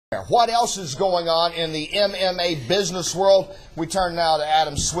What else is going on in the MMA business world? We turn now to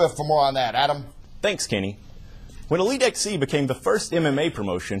Adam Swift for more on that. Adam? Thanks, Kenny. When EliteXC became the first MMA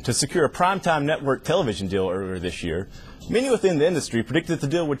promotion to secure a primetime network television deal earlier this year, many within the industry predicted that the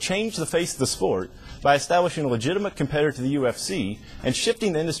deal would change the face of the sport by establishing a legitimate competitor to the UFC and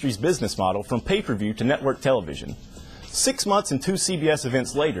shifting the industry's business model from pay-per-view to network television. 6 months and 2 CBS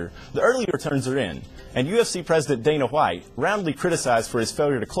events later, the early returns are in, and UFC President Dana White, roundly criticized for his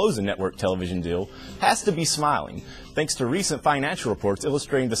failure to close a network television deal, has to be smiling, thanks to recent financial reports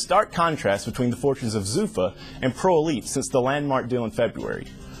illustrating the stark contrast between the fortunes of Zuffa and Pro Elite since the landmark deal in February.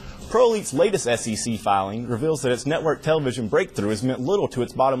 Pro Elite's latest SEC filing reveals that its network television breakthrough has meant little to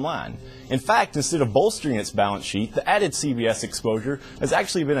its bottom line. In fact, instead of bolstering its balance sheet, the added CBS exposure has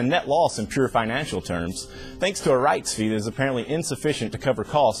actually been a net loss in pure financial terms, thanks to a rights fee that is apparently insufficient to cover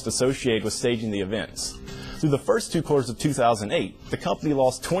costs associated with staging the events. Through the first 2 quarters of 2008, the company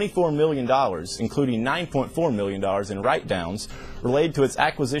lost $24 million, including $9.4 million in write-downs related to its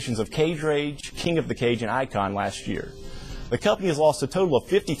acquisitions of Cage Rage, King of the Cage, and Icon last year. The company has lost a total of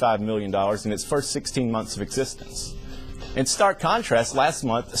 $55 million in its first 16 months of existence. In stark contrast, last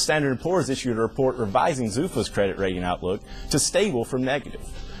month, Standard & Poor's issued a report revising Zuffa's credit rating outlook to stable from negative.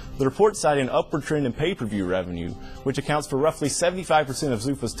 The report cited an upward trend in pay-per-view revenue, which accounts for roughly 75% of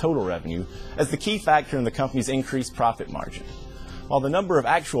Zuffa's total revenue, as the key factor in the company's increased profit margin. While the number of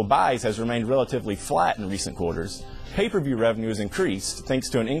actual buys has remained relatively flat in recent quarters, pay-per-view revenue has increased thanks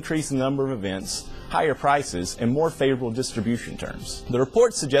to an increase in the number of events, higher prices, and more favorable distribution terms. The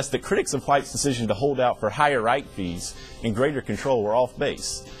report suggests that critics of White's decision to hold out for higher right fees and greater control were off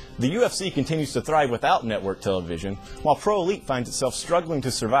base. The UFC continues to thrive without network television, while Pro Elite finds itself struggling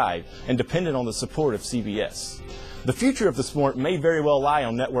to survive and dependent on the support of CBS. The future of the sport may very well lie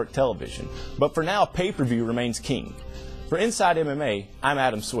on network television, but for now, pay-per-view remains king. For Inside MMA, I'm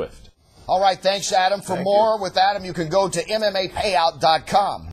Adam Swift. All right, thanks, Adam. For more with Adam, you can go to MMApayout.com.